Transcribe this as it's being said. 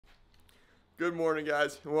Good morning,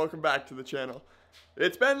 guys, and welcome back to the channel.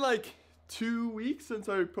 It's been like 2 weeks since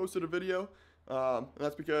I posted a video, and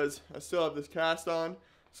that's because I still have this cast on,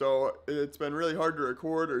 so it's been really hard to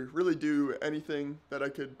record or really do anything that I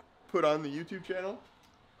could put on the YouTube channel.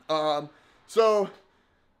 So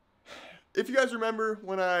if you guys remember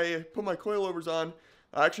when I put my coilovers on,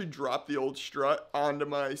 I actually dropped the old strut onto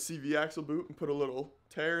my CV axle boot and put a little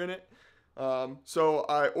tear in it. So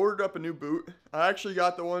I ordered up a new boot. I actually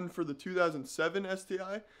got the one for the 2007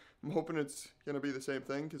 STi. I'm hoping it's going to be the same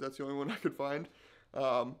thing because that's the only one I could find.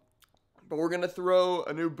 But we're going to throw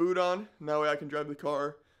a new boot on. And that way I can drive the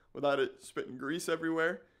car without it spitting grease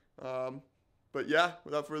everywhere. But yeah,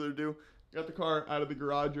 without further ado, got the car out of the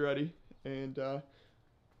garage already. And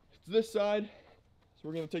it's this side. So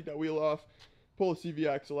we're going to take that wheel off, pull the CV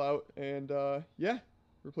axle out, and yeah,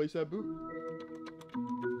 replace that boot.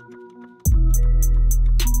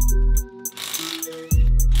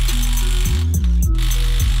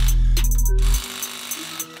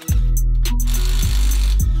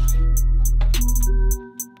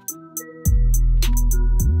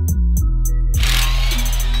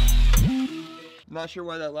 Not sure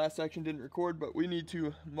why that last section didn't record, but we need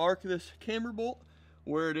to mark this camber bolt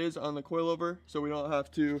where it is on the coilover so we don't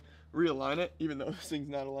have to realign it, even though this thing's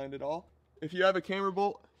not aligned at all. If you have a camber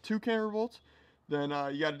bolt, 2 camber bolts, then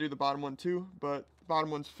you got to do the bottom one too, but the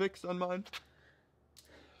bottom one's fixed on mine.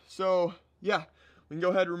 So yeah, we can go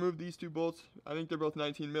ahead and remove these 2 bolts. I think they're both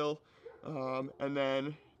 19 mil, and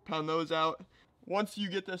then pound those out. Once you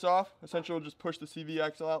get this off, essentially we'll just push the CV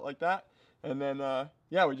axle out like that. And then,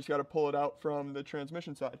 yeah, we just got to pull it out from the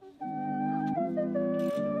transmission side.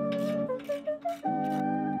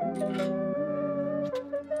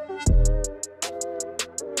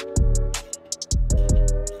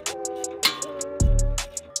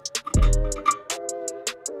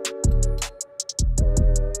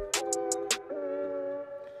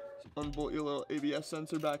 Just unbolt your little ABS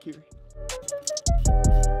sensor back here.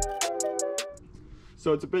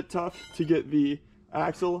 So it's a bit tough to get the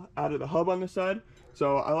axle out of the hub on this side,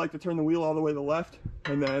 so I like to turn the wheel all the way to the left,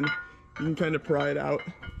 and then you can kind of pry it out.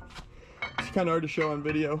 It's kind of hard to show on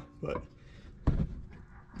video, but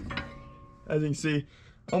as you can see,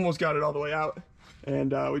 almost got it all the way out,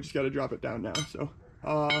 and we just got to drop it down now. So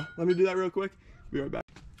let me do that real quick, be right back.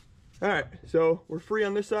 All right, so we're free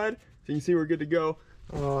on this side, so you can see we're good to go.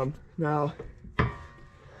 Now I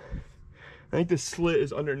think this slit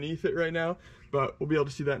is underneath it right now, but we'll be able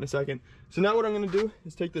to see that in a second. So now what I'm gonna do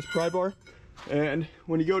is take this pry bar, and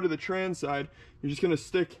when you go to the trans side, you're just gonna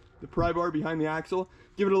stick the pry bar behind the axle,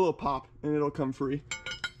 give it a little pop, and it'll come free.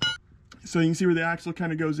 So you can see where the axle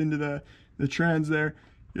kind of goes into the trans there.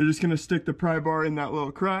 You're just gonna stick the pry bar in that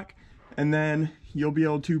little crack, and then you'll be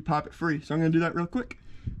able to pop it free. So I'm gonna do that real quick.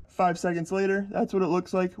 5 seconds later, that's what it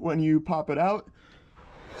looks like when you pop it out.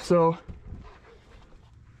 So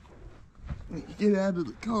get out of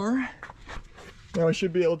the car. Now I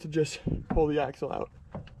should be able to just pull the axle out.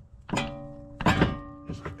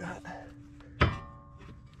 Just like that.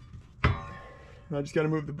 And I just got to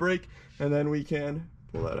move the brake, and then we can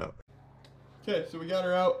pull that out. Okay, so we got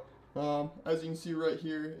her out. As you can see right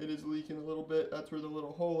here, it is leaking a little bit. That's where the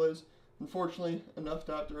little hole is. Unfortunately, enough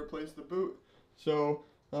to have to replace the boot. So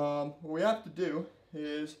what we have to do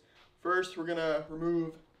is, first we're gonna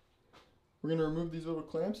remove these little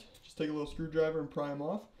clamps. Just take a little screwdriver and pry them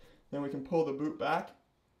off. Then we can pull the boot back,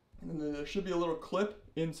 and then there should be a little clip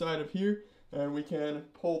inside of here, and we can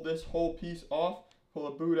pull this whole piece off, pull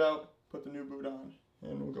the boot out, put the new boot on,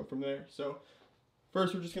 and we'll go from there. So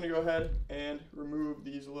first we're just going to go ahead and remove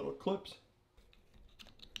these little clips.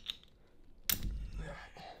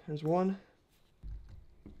 There's one.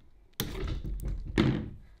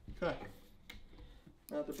 Okay,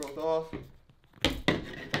 now they're both off. You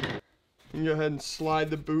can go ahead and slide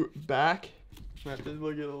the boot back. I have to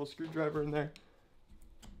look at a little screwdriver in there.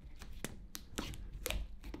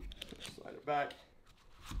 Slide it back.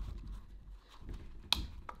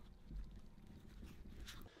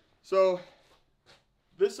 So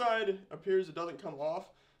this side appears it doesn't come off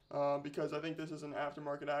because I think this is an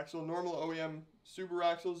aftermarket axle. Normal OEM Subaru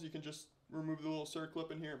axles, you can just remove the little circlip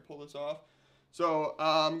in here and pull this off. So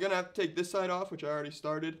I'm gonna have to take this side off, which I already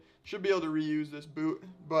started. Should be able to reuse this boot,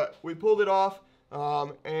 but we pulled it off.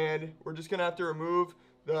 And we're just gonna have to remove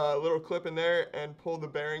the little clip in there and pull the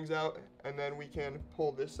bearings out, and then we can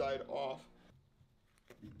pull this side off.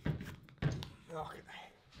 Okay,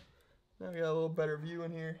 now we got a little better view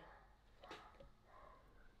in here.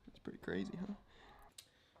 It's pretty crazy, huh?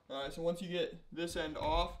 Alright, so once you get this end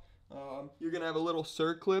off, you're gonna have a little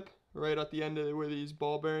circlip right at the end of where these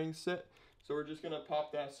ball bearings sit. So we're just gonna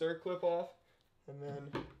pop that circlip off, and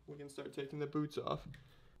then we can start taking the boots off.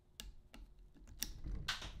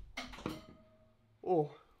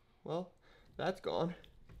 Oh, well, that's gone.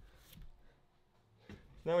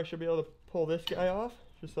 Now we should be able to pull this guy off,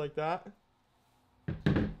 just like that.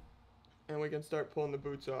 And we can start pulling the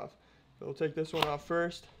boots off. So we'll take this one off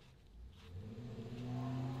first.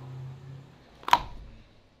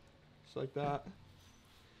 Just like that.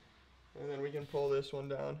 And then we can pull this one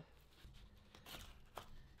down.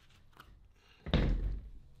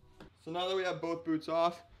 So now that we have both boots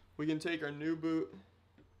off, we can take our new boot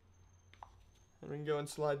and we can go and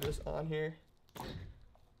slide this on here.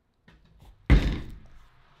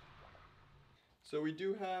 So we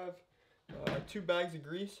do have 2 bags of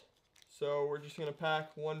grease. So we're just gonna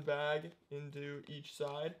pack 1 bag into each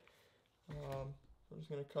side. I'm just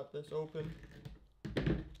gonna cut this open.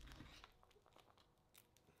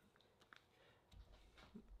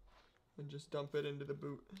 And just dump it into the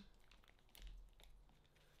boot.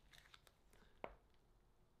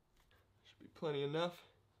 Should be plenty enough.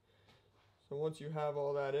 So once you have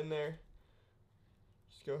all that in there,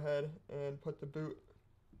 just go ahead and put the boot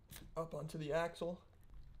up onto the axle.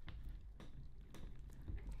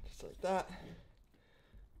 Just like that.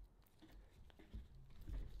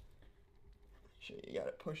 Make sure you got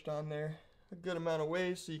it pushed on there a good amount of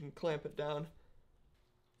ways so you can clamp it down.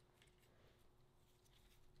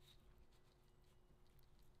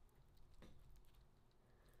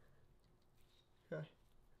 Okay.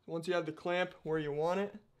 So once you have the clamp where you want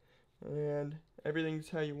it and everything's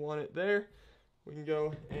how you want it there, we can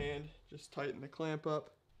go and just tighten the clamp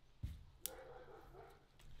up.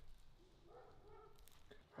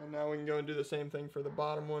 And now we can go and do the same thing for the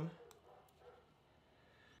bottom one.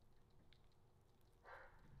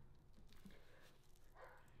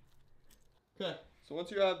 Okay, so once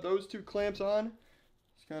you have those 2 clamps on,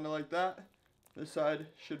 it's kind of like that. This side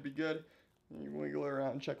should be good. You can wiggle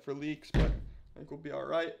around and check for leaks, but I think we'll be all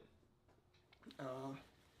right.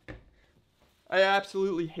 I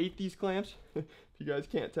absolutely hate these clamps, if you guys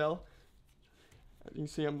can't tell. You can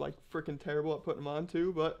see I'm like freaking terrible at putting them on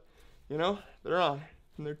too, but you know, they're on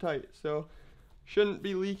and they're tight. So shouldn't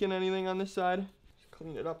be leaking anything on this side. Just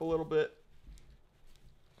clean it up a little bit.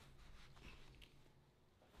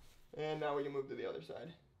 And now we can move to the other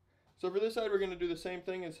side. So for this side, we're going to do the same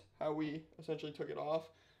thing as how we essentially took it off.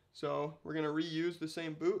 So we're going to reuse the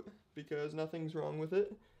same boot because nothing's wrong with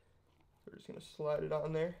it. We're just going to slide it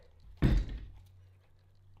on there. Just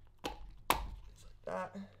like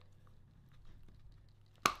that.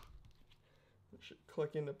 It should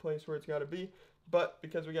click into place where it's got to be. But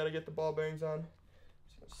because we got to get the ball bearings on, I'm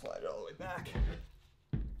just going to slide it all the way back.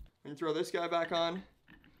 When you throw this guy back on,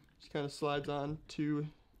 just kind of slides on to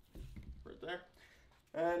right there.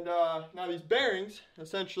 And now these bearings,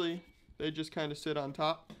 essentially, they just kind of sit on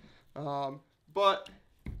top. But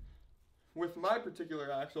with my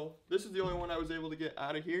particular axle, this is the only one I was able to get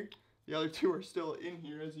out of here. The other 2 are still in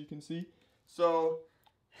here, as you can see. So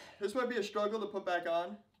this might be a struggle to put back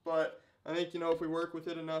on, but I think, you know, if we work with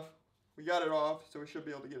it enough, we got it off, so we should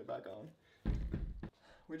be able to get it back on.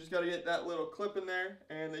 We just got to get that little clip in there,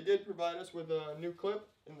 and they did provide us with a new clip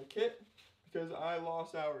in the kit because I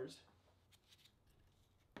lost ours.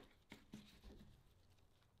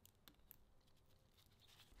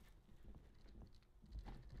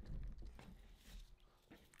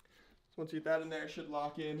 So once you get that in there, it should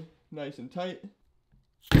lock in nice and tight.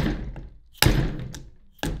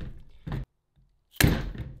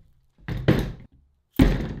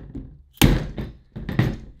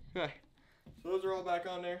 Okay, so those are all back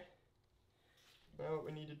on there. Now what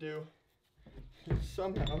we need to do is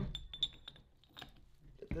somehow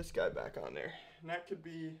get this guy back on there, and that could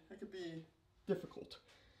be difficult.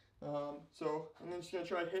 So I'm just gonna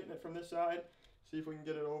try hitting it from this side, see if we can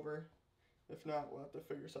get it over. If not, we'll have to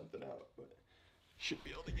figure something out, but should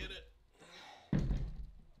be able to get it.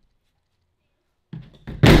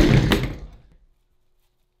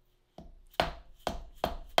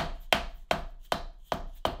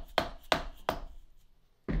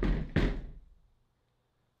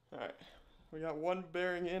 Alright, we got one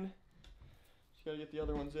bearing in. Just gotta get the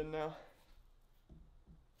other ones in now.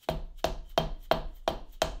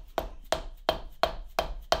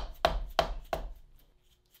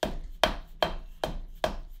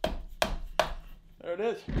 There it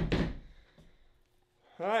is.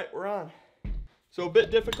 Alright, we're on. So a bit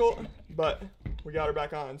difficult, but we got her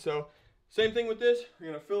back on. So same thing with this. We're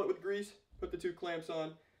going to fill it with grease, put the 2 clamps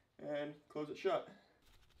on, and close it shut.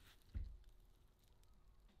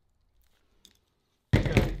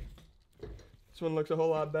 Okay. This one looks a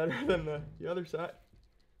whole lot better than the other side.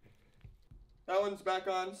 that one's back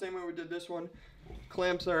on, same way we did this one.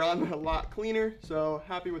 Clamps are on a lot cleaner, so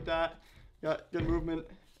happy with that. Got good movement,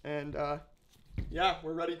 and yeah,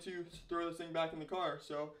 we're ready to throw this thing back in the car.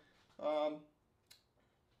 So I'm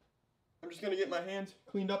just gonna get my hands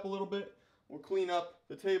cleaned up a little bit. We'll clean up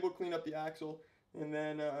the table, clean up the axle, and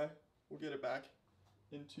then we'll get it back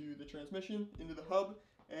into the transmission, into the hub,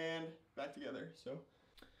 and back together. So,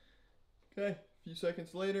 okay, a few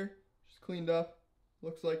seconds later, just cleaned up,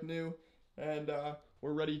 looks like new, and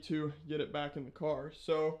we're ready to get it back in the car.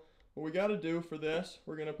 So what we got to do for this,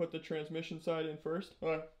 we're going to put the transmission side in first.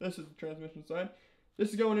 This is the transmission side. This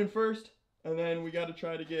is going in first, and then we got to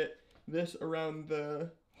try to get this around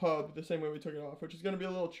the hub the same way we took it off, which is going to be a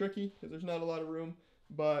little tricky because there's not a lot of room,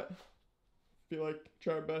 but I feel like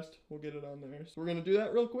try our best, we'll get it on there. So we're going to do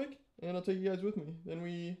that real quick, and I'll take you guys with me. Then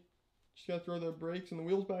we just got to throw the brakes and the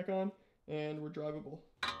wheels back on, and we're drivable.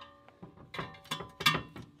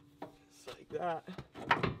 Just like that.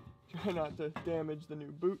 Try not to damage the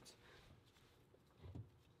new boots.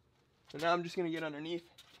 So now I'm just going to get underneath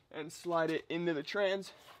and slide it into the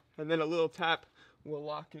trans, and then a little tap will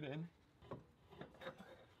lock it in.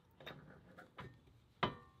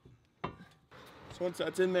 So once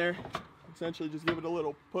that's in there, essentially just give it a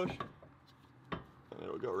little push, and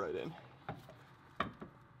it'll go right in.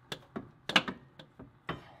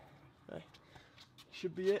 Okay.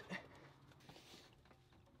 Should be it.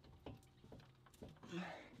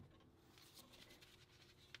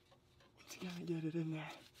 Just gonna get it in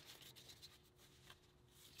there.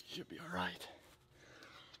 Should be all right.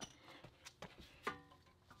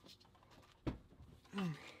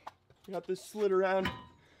 Got this slid around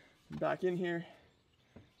and back in here.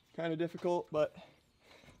 Kind of difficult, but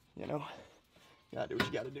you know, you gotta do what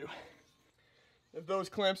you gotta do. If those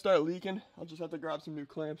clamps start leaking, I'll just have to grab some new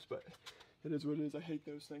clamps, but it is what it is. I hate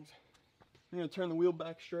those things. I'm gonna turn the wheel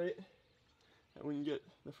back straight, and we can get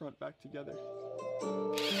the front back together.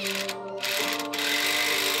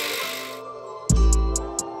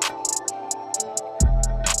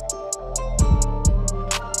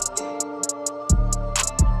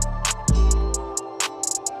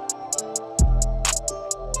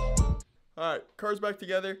 Alright, car's back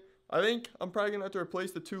together. I think I'm probably gonna have to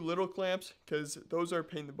replace the two little clamps because those are a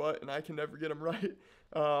pain in the butt and I can never get them right.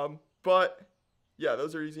 But yeah,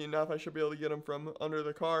 those are easy enough. I should be able to get them from under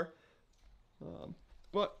the car.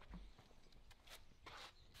 But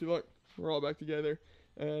feel like we're all back together,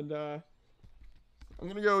 and I'm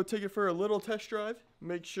gonna go take it for a little test drive,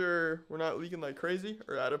 make sure we're not leaking like crazy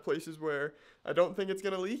or out of places where I don't think it's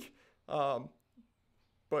gonna leak.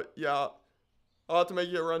 But yeah, I'll have to make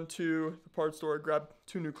it run to the parts store, grab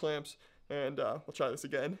 2 new clamps, and we'll try this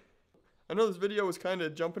again. I know this video was kind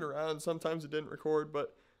of jumping around, sometimes it didn't record,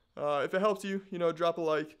 but if it helps you, you know, drop a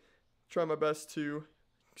like. Try my best to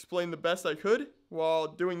explain the best I could while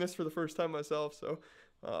doing this for the first time myself. So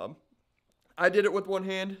I did it with one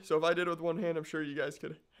hand, so if I did it with one hand, I'm sure you guys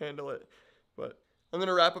could handle it. But I'm going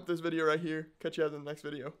to wrap up this video right here. Catch you guys in the next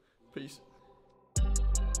video. Peace.